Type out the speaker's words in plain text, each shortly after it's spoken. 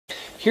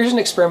Here's an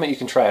experiment you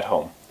can try at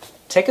home.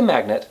 Take a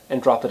magnet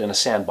and drop it in a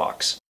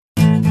sandbox.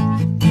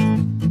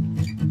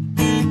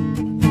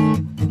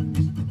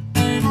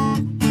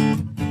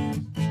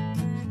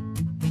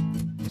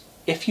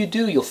 If you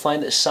do, you'll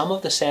find that some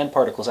of the sand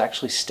particles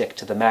actually stick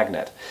to the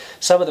magnet,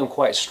 some of them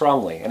quite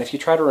strongly, and if you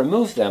try to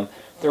remove them,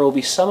 there will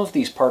be some of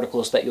these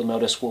particles that you'll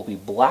notice will be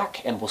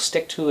black and will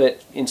stick to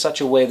it in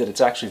such a way that it's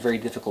actually very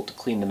difficult to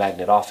clean the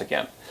magnet off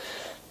again.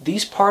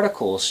 These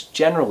particles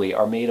generally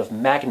are made of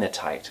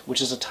magnetite,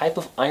 which is a type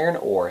of iron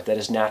ore that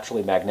is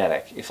naturally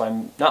magnetic. If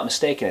I'm not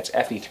mistaken, it's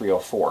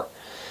Fe3O4.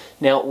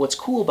 Now, what's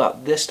cool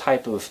about this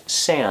type of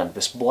sand,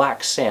 this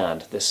black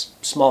sand, this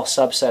small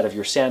subset of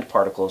your sand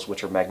particles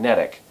which are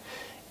magnetic,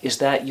 is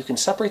that you can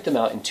separate them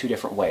out in two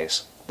different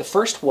ways. The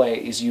first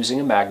way is using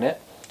a magnet.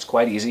 It's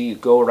quite easy. You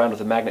go around with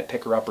a magnet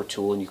picker-upper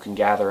tool and you can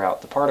gather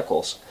out the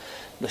particles.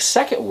 The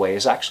second way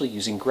is actually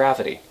using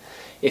gravity.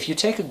 If you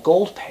take a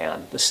gold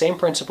pan, the same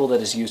principle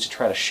that is used to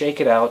try to shake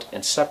it out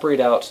and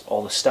separate out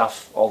all the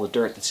stuff, all the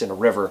dirt that's in a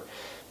river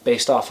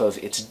based off of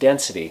its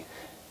density,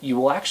 you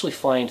will actually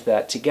find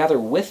that together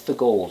with the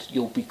gold,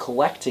 you'll be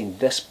collecting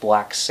this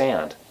black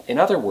sand. In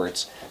other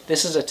words,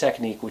 this is a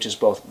technique which is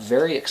both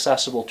very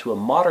accessible to a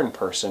modern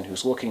person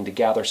who's looking to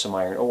gather some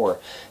iron ore,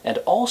 and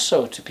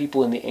also to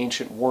people in the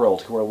ancient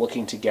world who are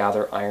looking to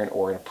gather iron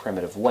ore in a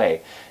primitive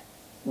way,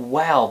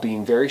 while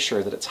being very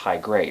sure that it's high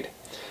grade.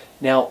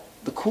 Now,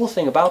 the cool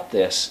thing about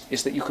this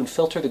is that you can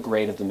filter the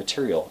grade of the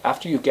material.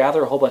 After you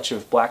gather a whole bunch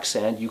of black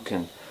sand, you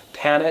can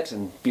pan it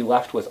and be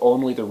left with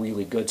only the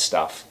really good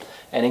stuff,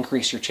 and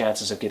increase your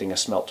chances of getting a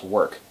smelt to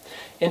work.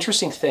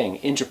 Interesting thing,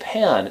 in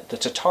Japan, the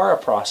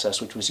tatara process,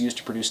 which was used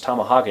to produce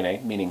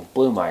tamahagane, meaning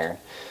bloom iron,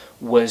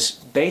 was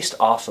based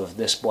off of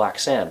this black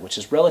sand, which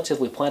is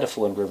relatively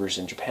plentiful in rivers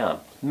in Japan.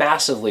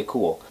 Massively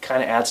cool.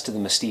 Kind of adds to the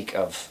mystique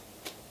of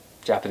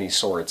Japanese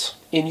swords.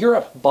 In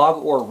Europe,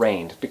 bog ore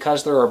reigned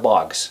because there are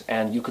bogs,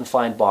 and you can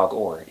find bog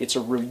ore. It's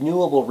a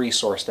renewable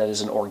resource that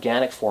is an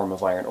organic form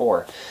of iron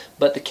ore,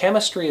 but the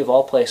chemistry of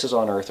all places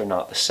on Earth are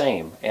not the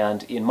same,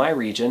 and in my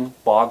region,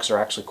 bogs are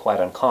actually quite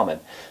uncommon.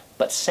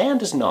 But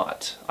sand is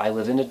not. I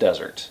live in a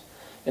desert.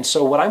 And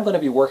so what I'm going to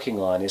be working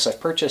on is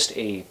I've purchased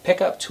a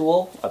pickup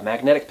tool, a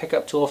magnetic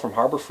pickup tool from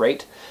Harbor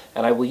Freight,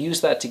 and I will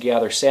use that to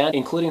gather sand,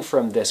 including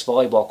from this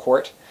volleyball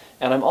court.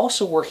 And I'm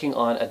also working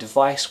on a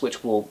device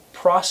which will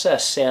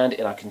process sand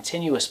in a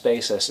continuous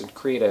basis and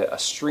create a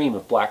stream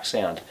of black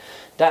sand.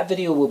 That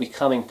video will be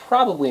coming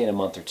probably in a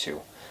month or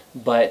two.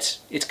 But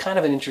it's kind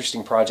of an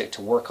interesting project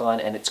to work on,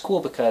 and it's cool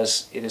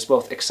because it is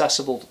both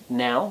accessible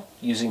now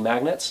using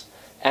magnets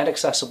and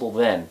accessible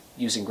then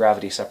using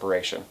gravity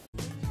separation.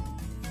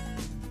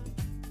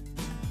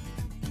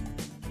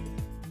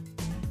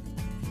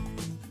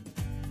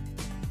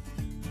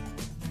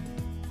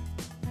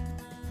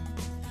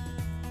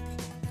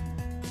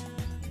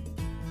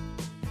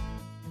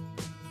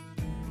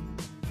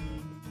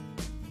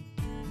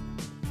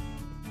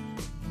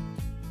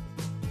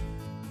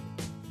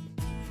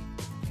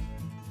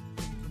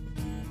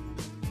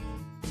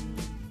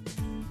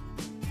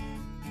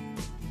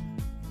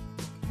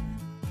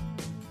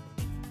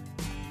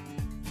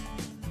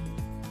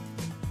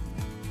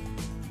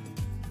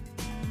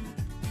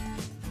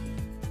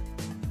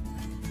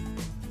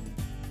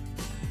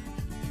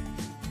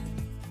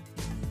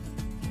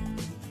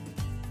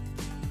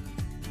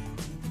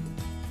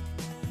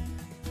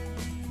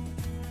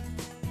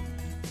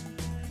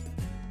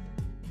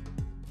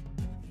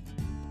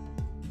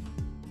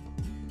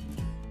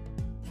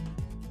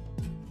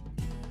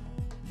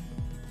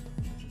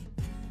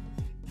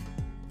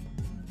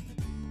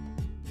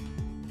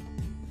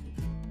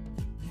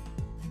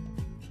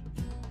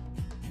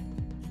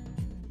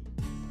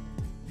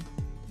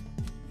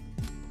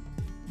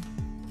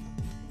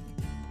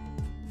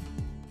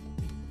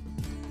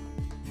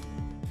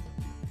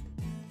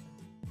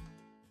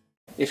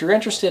 If you're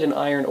interested in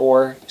iron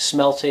ore,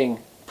 smelting,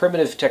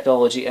 primitive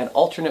technology, and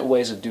alternate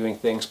ways of doing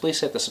things, please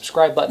hit the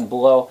subscribe button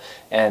below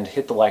and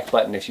hit the like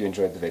button if you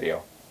enjoyed the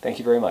video. Thank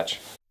you very much.